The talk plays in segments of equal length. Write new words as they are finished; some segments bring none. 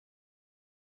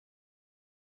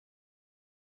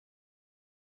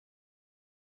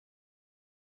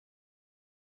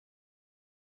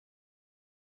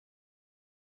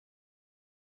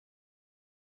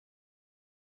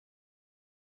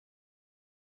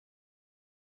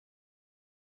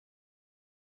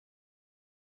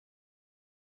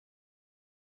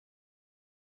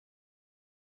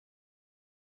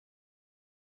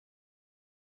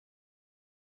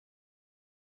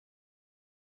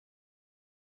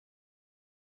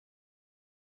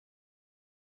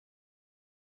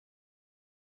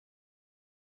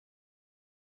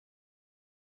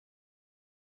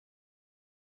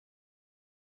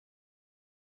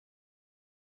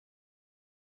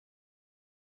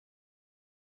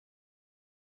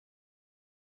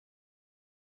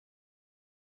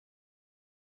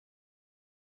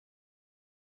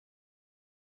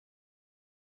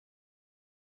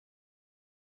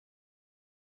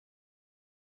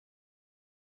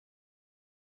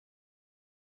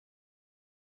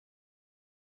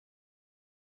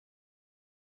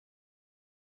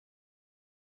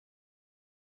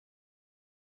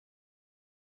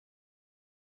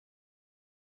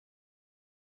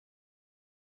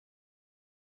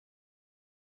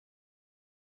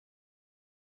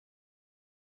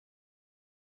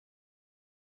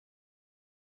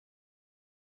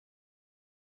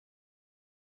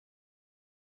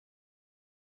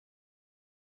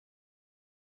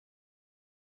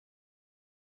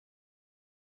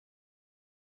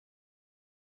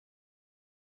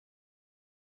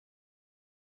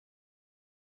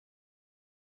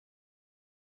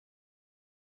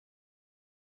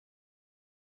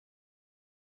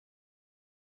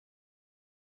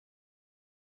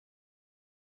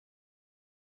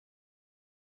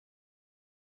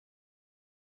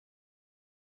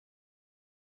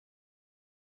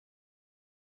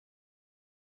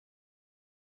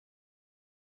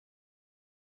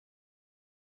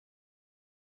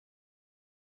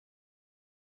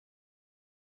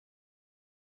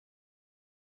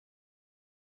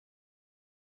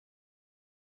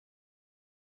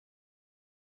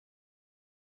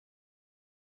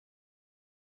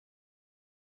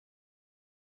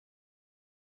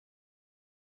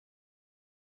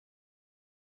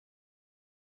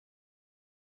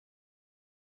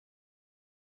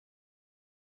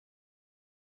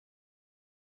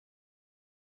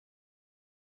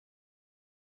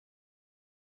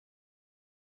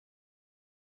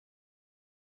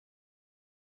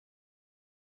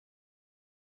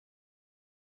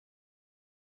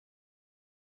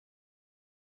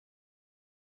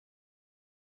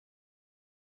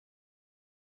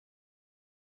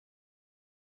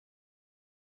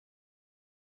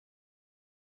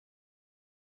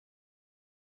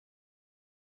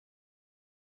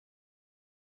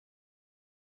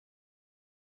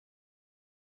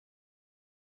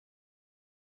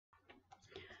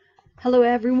Hello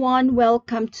everyone,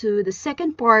 welcome to the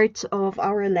second part of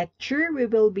our lecture. We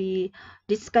will be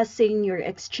discussing your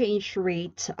exchange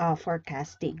rate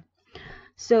forecasting.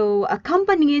 So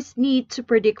companies need to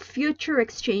predict future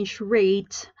exchange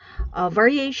rate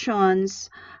variations,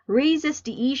 raises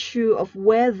the issue of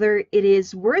whether it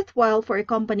is worthwhile for a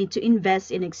company to invest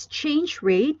in exchange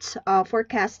rate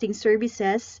forecasting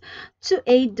services to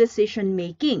aid decision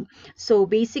making. So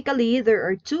basically, there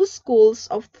are two schools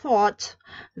of thought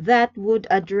that would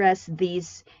address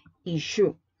this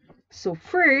issue. So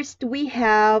first, we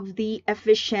have the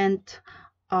efficient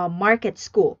market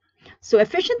school. So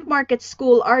efficient market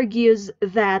school argues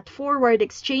that forward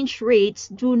exchange rates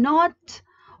do not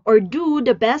or do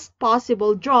the best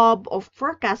possible job of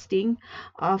forecasting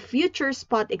future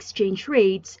spot exchange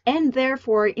rates, and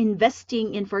therefore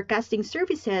investing in forecasting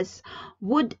services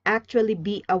would actually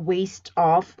be a waste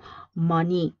of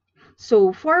money.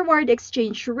 So forward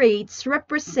exchange rates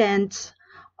represent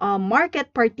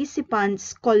market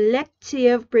participants'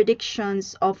 collective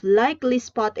predictions of likely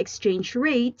spot exchange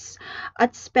rates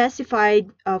at specified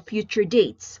future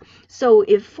dates. So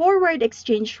if forward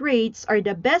exchange rates are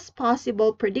the best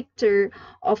possible predictor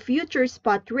of future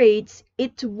spot rates,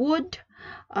 it would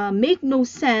make no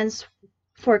sense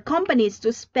for companies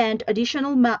to spend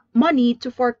additional money to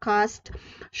forecast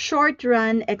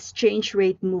short-run exchange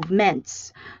rate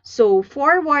movements. So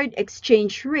forward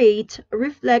exchange rate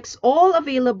reflects all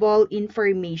available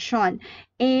information,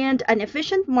 and an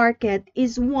efficient market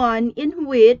is one in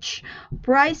which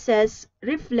prices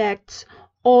reflect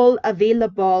all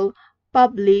available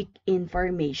public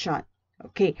information.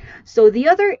 Okay, so the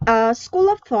other school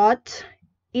of thought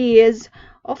is,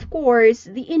 of course,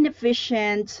 the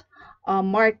inefficient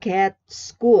market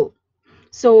school.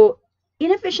 So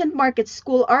inefficient market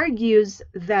school argues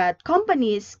that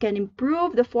companies can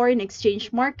improve the foreign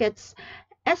exchange market's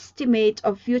estimate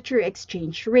of future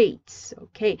exchange rates,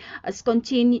 okay, as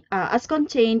contained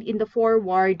in the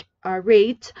forward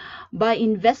rate by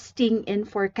investing in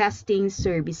forecasting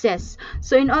services.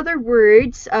 So in other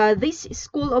words, this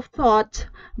school of thought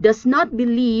does not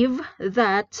believe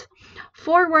that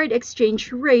forward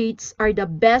exchange rates are the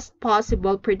best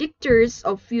possible predictors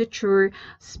of future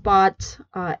spot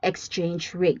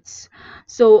exchange rates.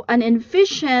 So an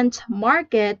efficient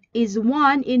market is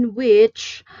one in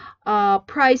which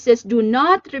prices do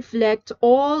not reflect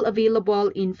all available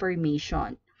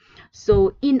information.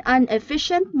 So in an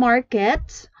efficient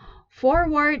market,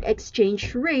 forward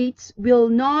exchange rates will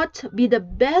not be the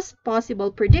best possible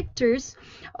predictors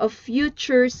of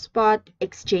future spot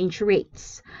exchange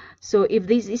rates. So if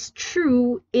this is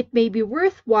true, it may be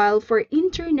worthwhile for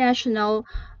international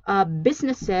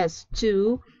businesses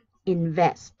to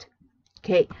invest.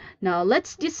 Okay, now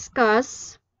let's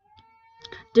discuss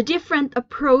the different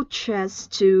approaches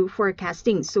to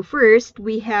forecasting. So first,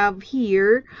 we have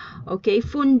here, okay,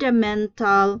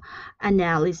 fundamental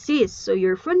analysis. So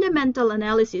your fundamental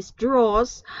analysis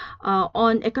draws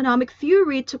on economic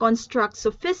theory to construct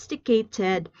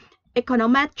sophisticated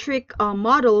econometric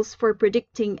models for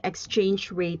predicting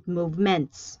exchange rate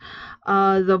movements.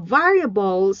 The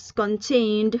variables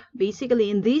contained basically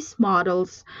in these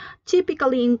models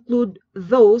typically include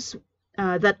those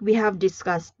that we have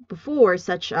discussed before,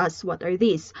 such as what are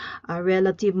these?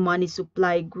 Relative money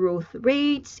supply growth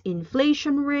rates,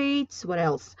 inflation rates, what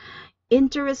else?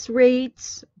 Interest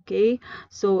rates. Okay,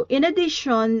 so in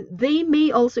addition, they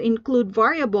may also include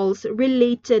variables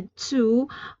related to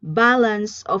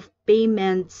balance of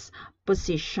payments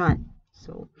position.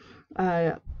 So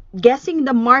guessing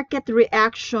the market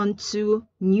reaction to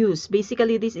news.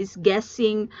 Basically, this is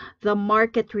guessing the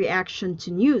market reaction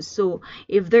to news. So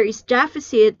if there is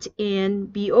deficit in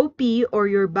BOP or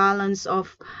your balance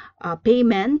of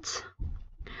payment,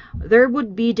 there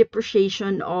would be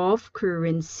depreciation of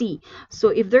currency. So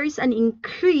if there is an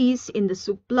increase in the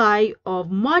supply of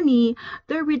money,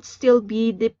 there would still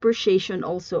be depreciation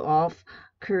also of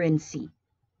currency.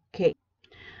 Okay.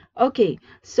 Okay,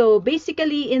 so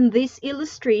basically in this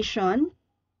illustration,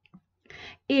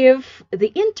 if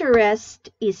the interest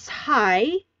is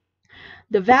high,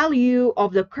 the value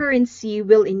of the currency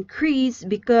will increase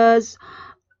because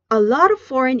a lot of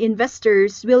foreign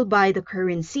investors will buy the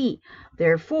currency.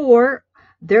 Therefore,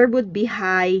 there would be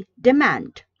high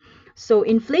demand. So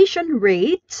inflation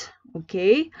rate,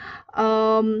 okay,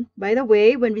 by the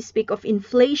way, when we speak of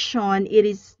inflation, it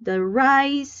is the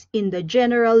rise in the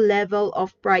general level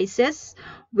of prices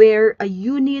where a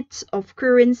unit of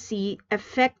currency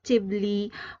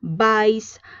effectively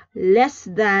buys less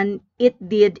than it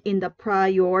did in the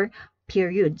prior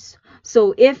periods.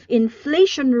 So if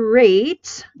inflation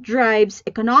rate drives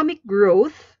economic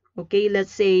growth, okay,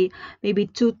 let's say maybe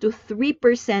 2 to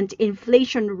 3%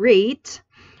 inflation rate,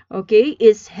 okay,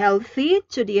 is healthy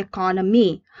to the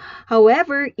economy.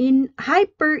 However, in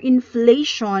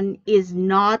hyperinflation is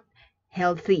not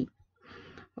healthy.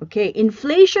 Okay,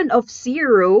 inflation of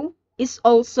zero is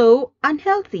also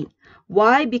unhealthy.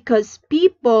 Why? Because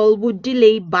people would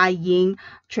delay buying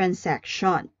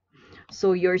transaction.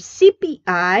 So your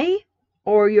CPI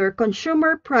or your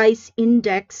consumer price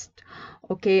index,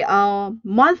 okay,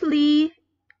 monthly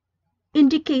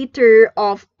indicator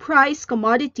of price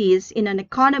commodities in an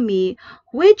economy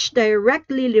which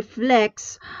directly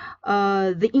reflects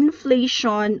the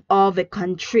inflation of a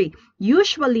country.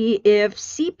 Usually, if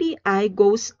CPI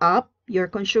goes up, your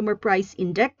consumer price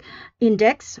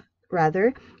index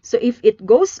rather, so if it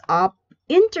goes up,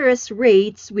 interest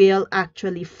rates will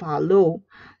actually follow.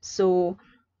 So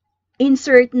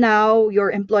insert now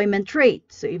your employment rate.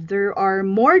 So if there are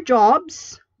more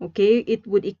jobs, okay, it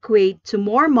would equate to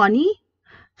more money.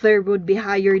 There would be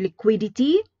higher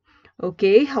liquidity.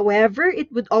 Okay, however,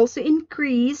 it would also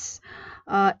increase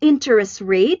interest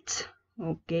rate.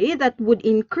 Okay, that would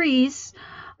increase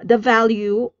the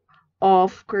value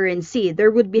of currency. There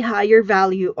would be higher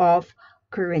value of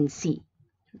currency.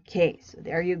 Okay, so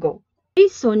there you go. Okay,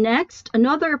 so next,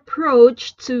 another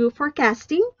approach to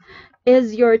forecasting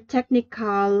is your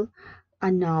technical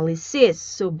analysis.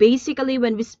 So basically,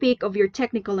 when we speak of your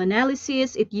technical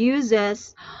analysis, it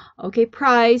uses, okay,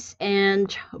 price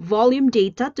and volume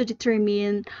data to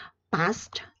determine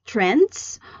past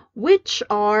trends, which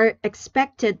are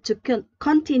expected to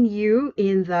continue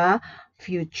in the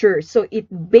future. So it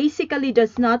basically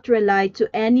does not rely to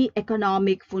any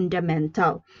economic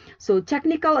fundamental. So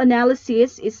technical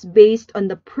analysis is based on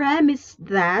the premise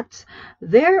that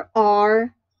there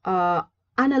are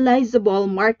analyzable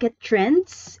market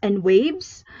trends and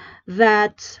waves,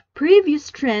 that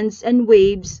previous trends and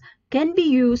waves can be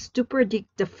used to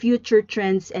predict the future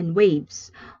trends and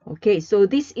waves. Okay, so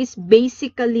this is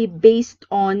basically based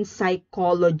on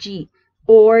psychology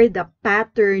or the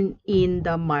pattern in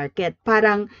the market.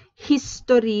 Parang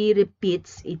history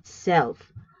repeats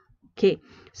itself. Okay,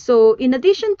 so in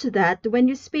addition to that, when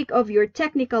you speak of your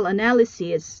technical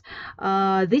analysis,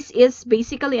 this is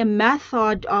basically a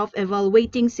method of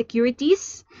evaluating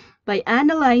securities by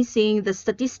analyzing the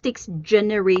statistics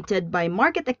generated by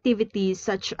market activities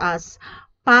such as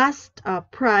past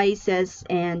prices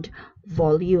and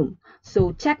volume.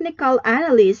 So technical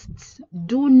analysts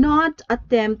do not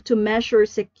attempt to measure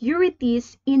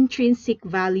securities' intrinsic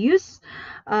values,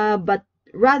 but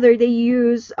rather they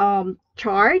use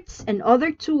charts and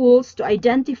other tools to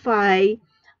identify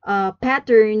a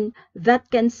pattern that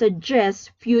can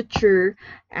suggest future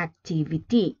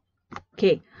activity.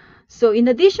 Okay, so in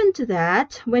addition to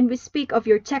that, when we speak of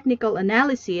your technical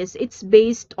analysis, it's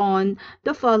based on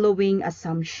the following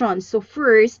assumptions. So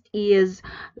first is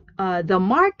the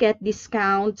market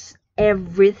discounts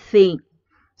everything.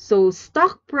 So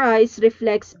stock price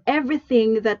reflects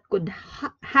everything that could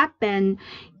happen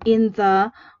in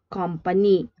the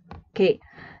company. Okay.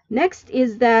 Next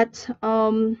is that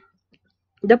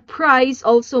the price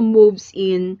also moves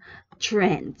in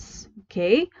trends.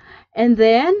 Okay. And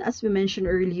then, as we mentioned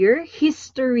earlier,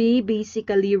 history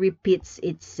basically repeats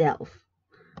itself.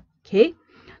 Okay.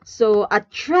 So a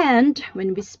trend,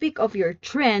 when we speak of your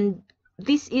trend,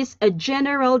 this is a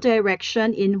general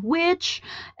direction in which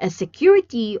a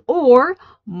security or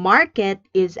market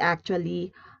is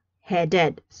actually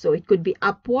headed. So it could be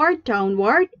upward,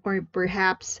 downward, or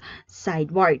perhaps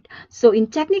sideward. So in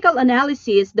technical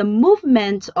analysis, the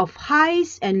movement of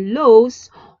highs and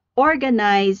lows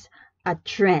organize a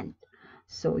trend.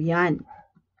 So yan.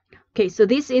 Okay, so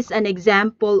this is an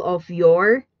example of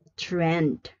your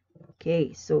trend.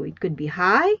 Okay, so it could be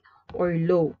high or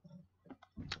low.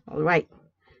 All right,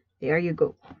 there you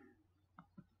go.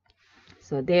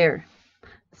 So there.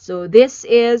 So this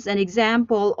is an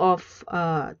example of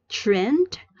a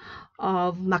trend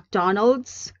of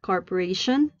McDonald's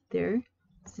Corporation. There,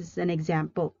 this is an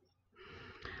example.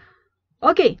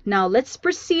 Okay, now let's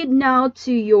proceed now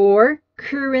to your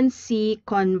currency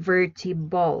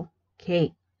convertible.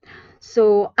 Okay.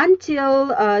 So until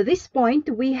this point,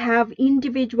 we have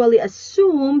individually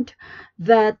assumed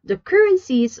that the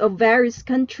currencies of various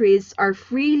countries are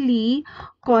freely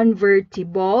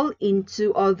convertible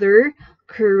into other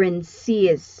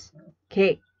currencies.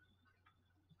 Okay.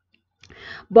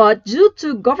 But due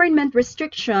to government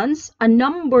restrictions, a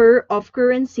number of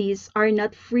currencies are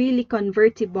not freely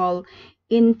convertible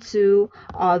into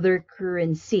other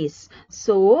currencies.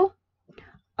 So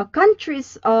a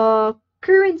country's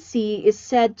currency is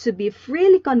said to be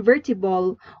freely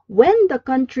convertible when the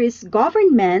country's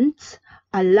government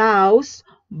allows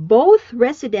both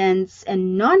residents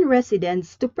and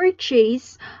non-residents to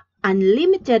purchase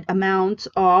unlimited amounts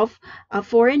of a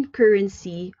foreign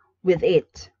currency with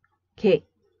it. Okay,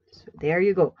 so there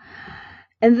you go.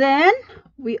 And then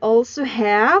we also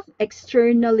have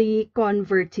externally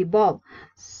convertible.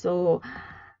 So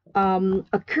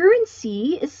a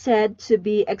currency is said to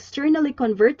be externally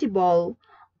convertible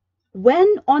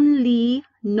when only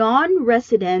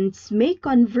non-residents may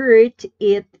convert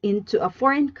it into a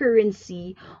foreign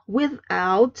currency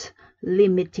without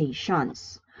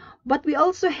limitations. But we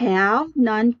also have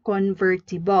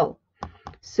non-convertible.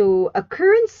 So a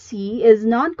currency is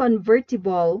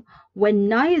non-convertible when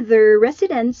neither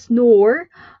residents nor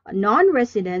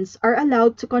non-residents are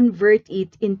allowed to convert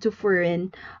it into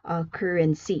foreign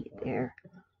currency. There.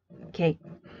 Okay.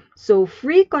 So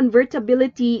free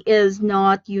convertibility is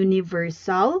not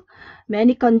universal.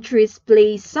 Many countries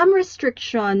place some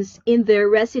restrictions in their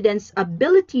residents'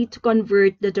 ability to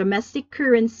convert the domestic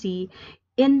currency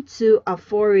into a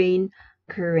foreign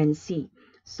currency.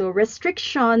 So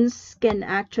restrictions can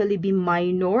actually be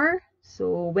minor.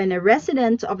 So when a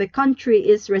resident of a country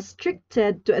is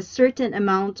restricted to a certain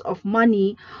amount of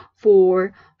money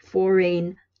for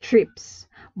foreign trips,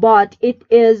 but it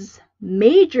is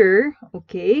major,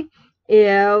 okay,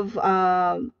 if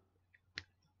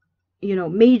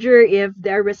major if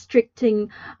they're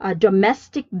restricting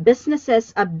domestic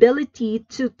businesses' ability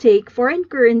to take foreign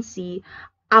currency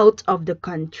out of the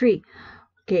country.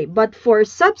 Okay, but for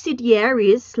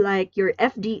subsidiaries like your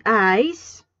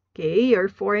FDIs, okay, your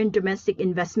foreign domestic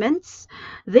investments,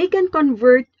 they can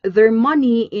convert their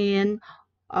money in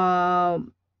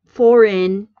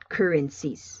foreign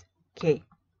currencies. Okay,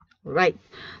 right.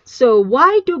 So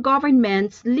why do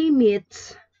governments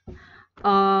limit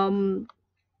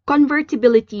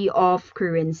convertibility of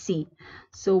currency?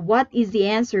 So what is the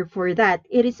answer for that?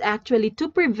 It is actually to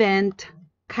prevent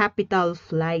capital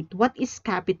flight. What is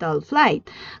capital flight?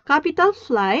 Capital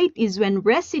flight is when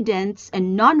residents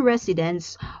and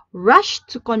non-residents rush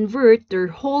to convert their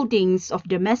holdings of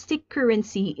domestic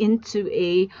currency into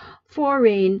a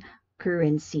foreign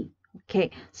currency.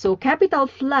 Okay, so capital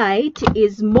flight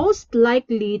is most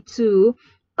likely to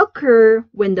occur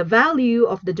when the value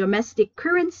of the domestic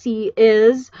currency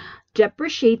is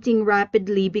depreciating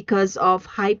rapidly because of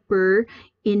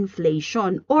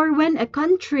hyperinflation, or when a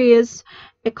country's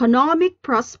economic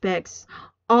prospects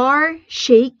are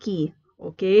shaky,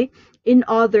 okay, in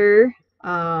other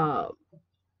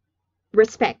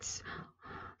respects.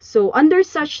 So under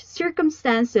such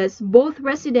circumstances, both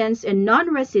residents and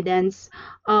non-residents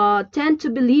tend to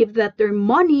believe that their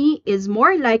money is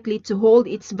more likely to hold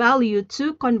its value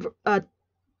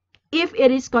if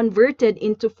it is converted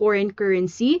into foreign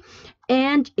currency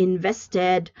and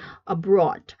invested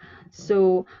abroad.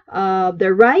 So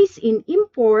the rise in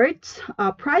import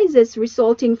prices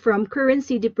resulting from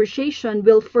currency depreciation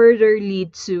will further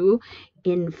lead to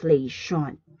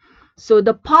inflation. So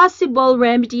the possible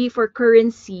remedy for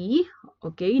currency,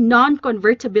 okay,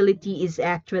 non-convertibility is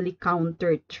actually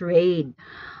counter trade.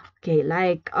 Okay,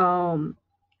 like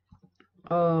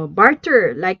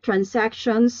barter, like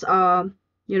transactions,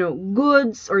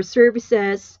 goods or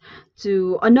services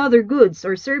to another goods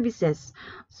or services.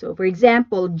 So for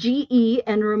example, GE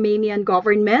and Romanian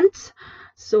government.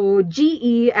 So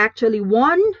GE actually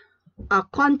won a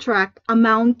contract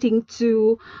amounting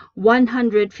to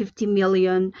 150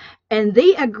 million, and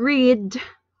they agreed,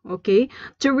 okay,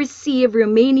 to receive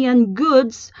Romanian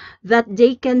goods that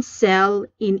they can sell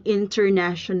in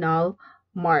international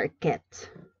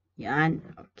market. Yan,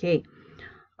 okay.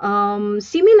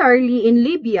 Similarly, in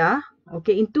Libya,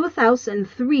 okay, in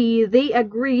 2003, they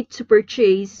agreed to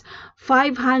purchase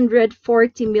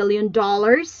 $540 million,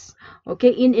 okay,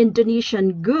 in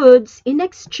Indonesian goods in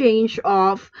exchange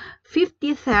of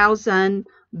 50,000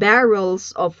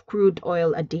 barrels of crude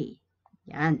oil a day.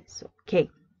 Yan, so, okay,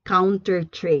 counter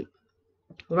trade.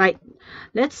 Right,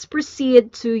 let's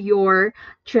proceed to your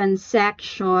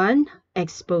transaction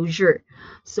exposure.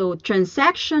 So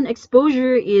transaction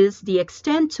exposure is the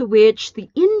extent to which the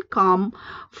income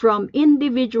from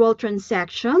individual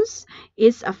transactions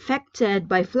is affected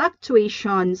by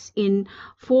fluctuations in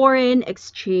foreign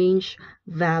exchange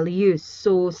values.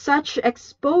 So such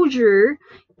exposure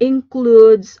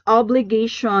includes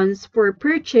obligations for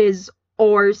purchase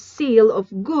or sale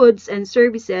of goods and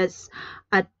services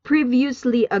at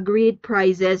previously agreed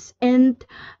prices and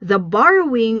the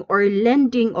borrowing or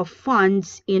lending of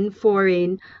funds in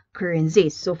foreign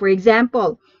currencies. So for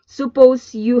example,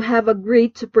 suppose you have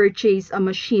agreed to purchase a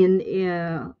machine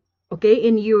in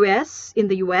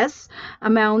the US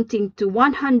amounting to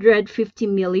 150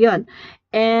 million,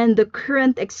 and the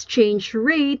current exchange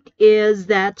rate is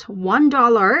that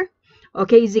 $1,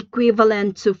 okay, is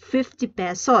equivalent to 50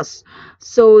 pesos.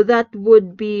 So that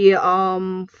would be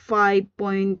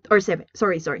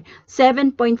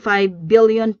 7.5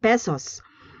 billion pesos.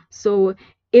 So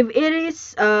if it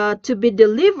is to be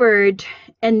delivered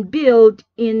and billed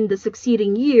in the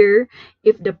succeeding year,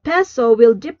 if the peso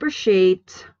will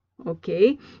depreciate,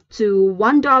 okay, to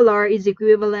 $1 is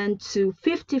equivalent to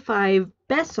 55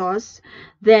 pesos,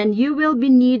 then you will be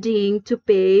needing to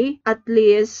pay at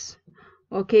least,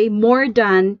 okay, more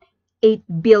than 8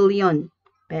 billion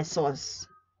pesos.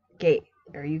 Okay,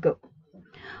 there you go.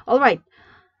 All right.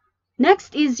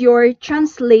 Next is your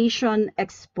translation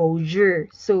exposure.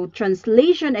 So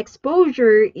translation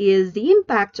exposure is the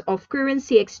impact of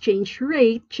currency exchange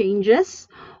rate changes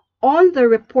on the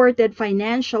reported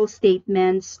financial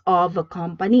statements of a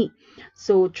company.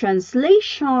 So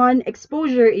translation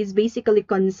exposure is basically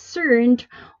concerned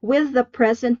with the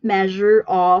present measure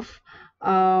of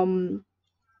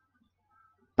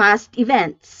past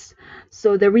events.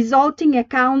 So the resulting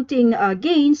accounting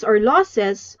gains or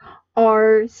losses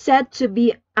are said to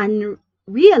be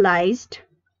unrealized.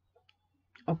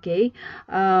 Okay,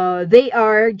 they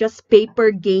are just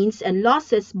paper gains and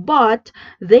losses, but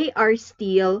they are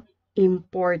still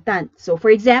important. So for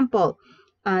example,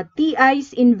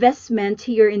 TI's investment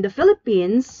here in the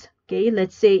Philippines, okay,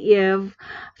 let's say if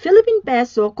Philippine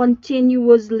peso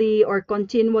continually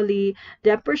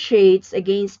depreciates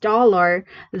against dollar,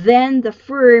 then the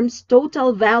firm's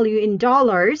total value in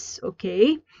dollars,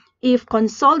 okay, if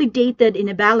consolidated in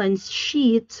a balance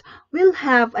sheet, will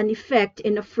have an effect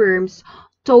in a firm's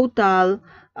total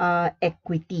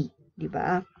equity, di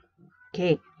ba?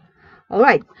 Okay. All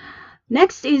right.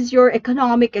 Next is your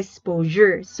economic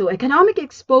exposure. So economic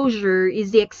exposure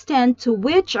is the extent to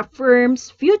which a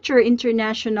firm's future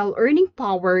international earning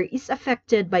power is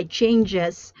affected by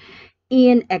changes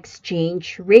in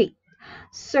exchange rate.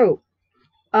 So,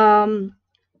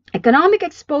 economic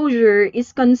exposure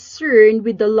is concerned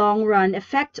with the long-run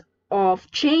effect of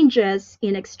changes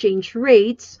in exchange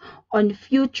rates on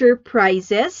future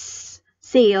prices,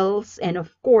 sales, and of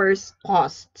course,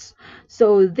 costs.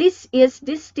 So this is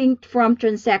distinct from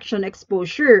transaction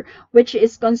exposure, which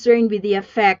is concerned with the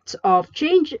effect of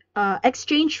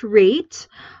exchange rate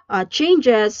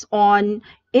changes on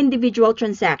individual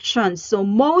transactions. So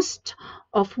most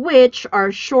of which are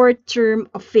short-term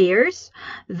affairs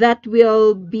that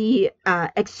will be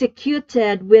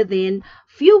executed within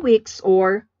few weeks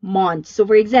or months. So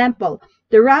for example,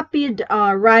 the rapid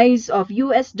rise of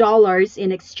US dollars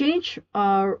in exchange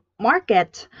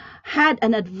market had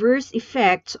an adverse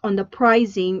effect on the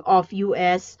pricing of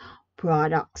US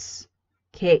products.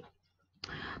 Okay,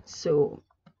 so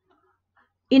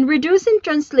in reducing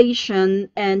translation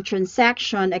and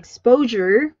transaction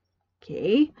exposure,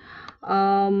 okay,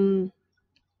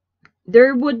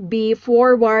 there would be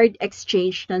forward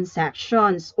exchange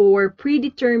transactions or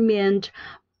predetermined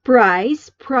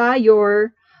price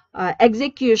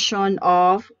execution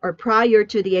of or prior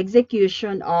to the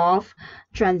execution of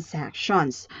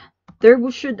transactions. There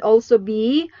should also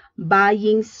be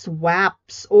buying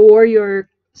swaps or your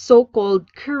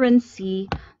so-called currency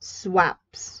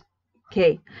swaps.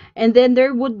 Okay, and then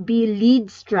there would be lead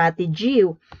strategy.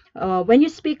 When you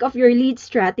speak of your lead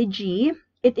strategy,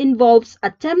 it involves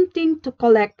attempting to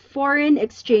collect foreign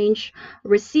exchange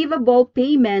receivable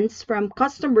payments from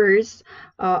customers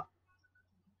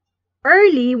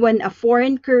early when a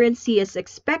foreign currency is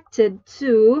expected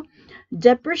to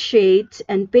depreciate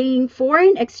and paying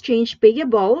foreign exchange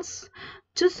payables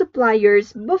to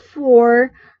suppliers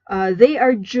before they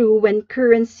are due when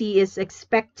currency is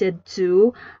expected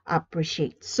to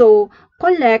appreciate. So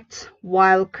collect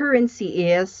while currency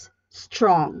is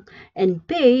strong and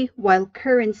pay while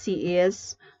currency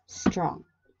is strong.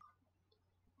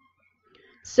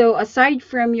 So aside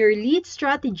from your lead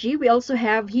strategy, we also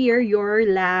have here your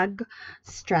lag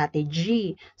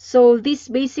strategy. So this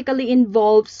basically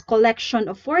involves collection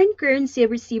of foreign currency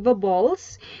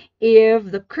receivables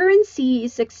if the currency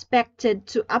is expected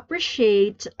to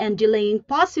appreciate and delaying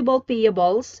possible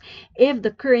payables if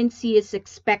the currency is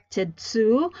expected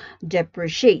to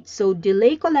depreciate. So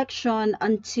delay collection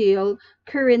until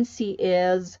currency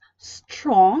is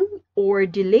strong or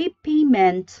delay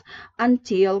payment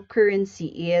until currency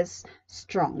is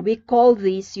strong. We call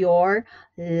this your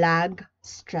lag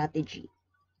strategy.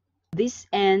 This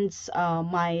ends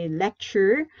my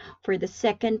lecture for the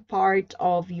second part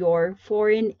of your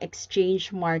foreign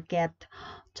exchange market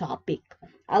topic.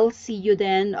 I'll see you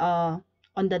then on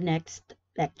the next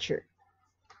lecture.